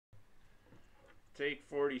Take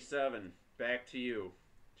 47. Back to you.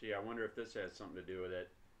 Gee, I wonder if this has something to do with it.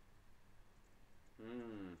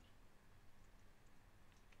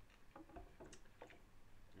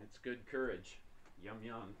 It's good courage. Yum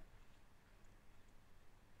yum.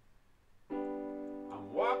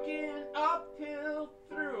 I'm walking uphill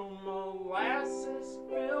through molasses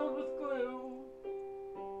filled with glue,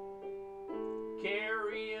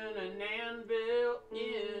 carrying an anvil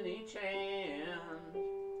in each hand.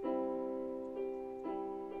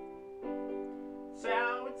 It's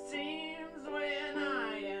how it seems when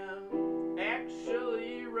I am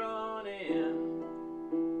actually running.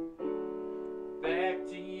 Back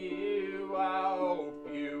to you, I hope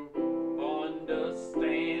you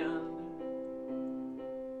understand.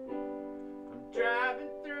 I'm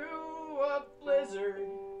driving through a blizzard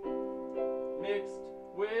mixed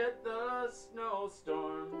with a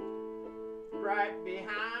snowstorm, right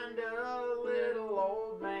behind a little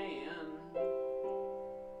old man.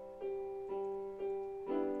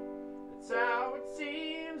 That's how it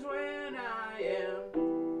seems when I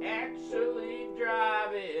am actually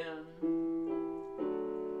driving.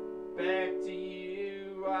 Back to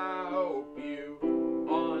you, I hope you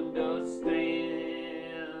understand.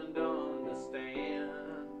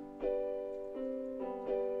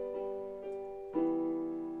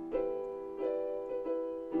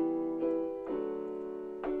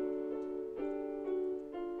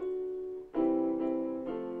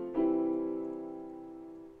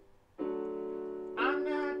 I'm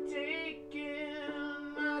not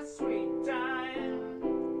taking my sweet time,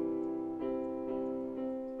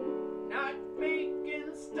 not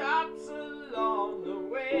making stops along the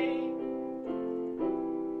way.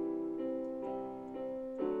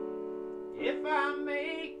 If I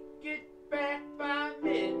make it back by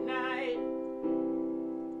midnight,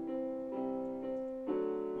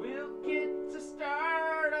 we'll get to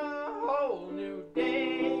start a whole new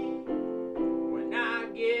day when I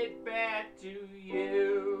get back to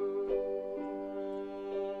you.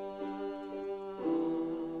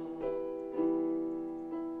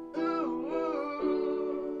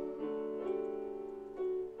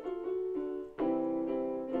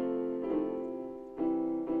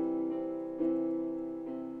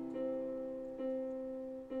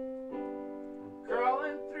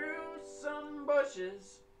 Crawling through some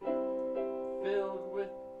bushes filled with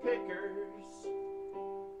pickers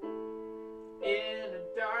in a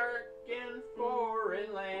dark and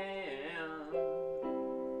foreign land.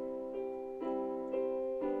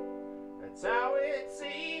 That's how it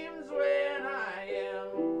seems when I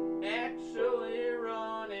am actually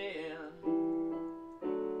running.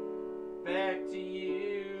 Back to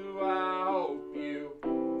you, I hope you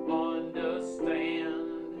understand.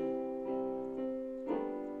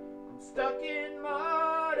 Stuck in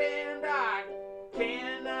mud and I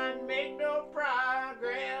cannot make no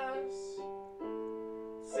progress,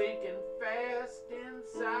 sinking fast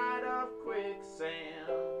inside of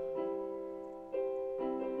quicksand.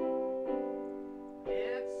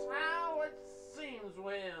 It's how it seems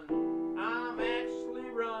when I'm actually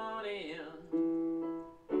running.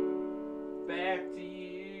 Back to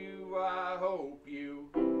you, I hope you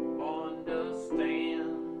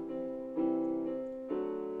understand.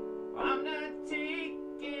 I'm not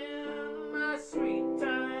taking my sweet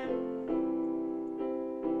time,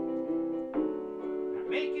 not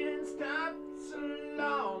making stops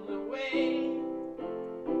along the way.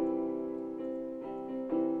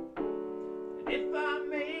 And if I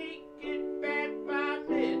make it back by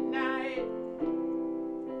midnight,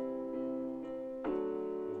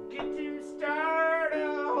 we'll get to start a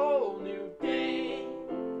whole new day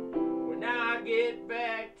when I get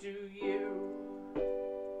back to you.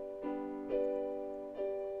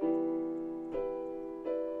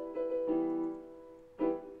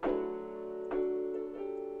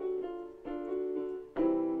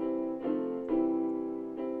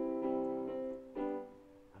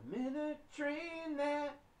 Train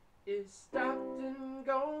that is stopped and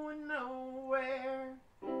going nowhere,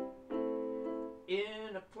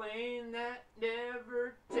 in a plane that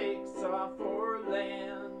never takes off or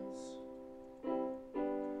lands.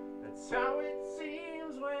 That's how it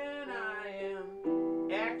seems when I am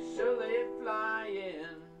actually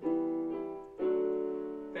flying.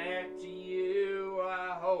 Back to you,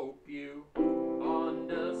 I hope you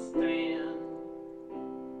understand.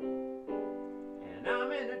 And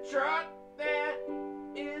I'm in a truck that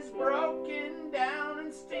is broken down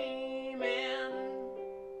and steaming.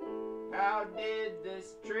 How did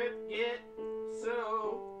this trip get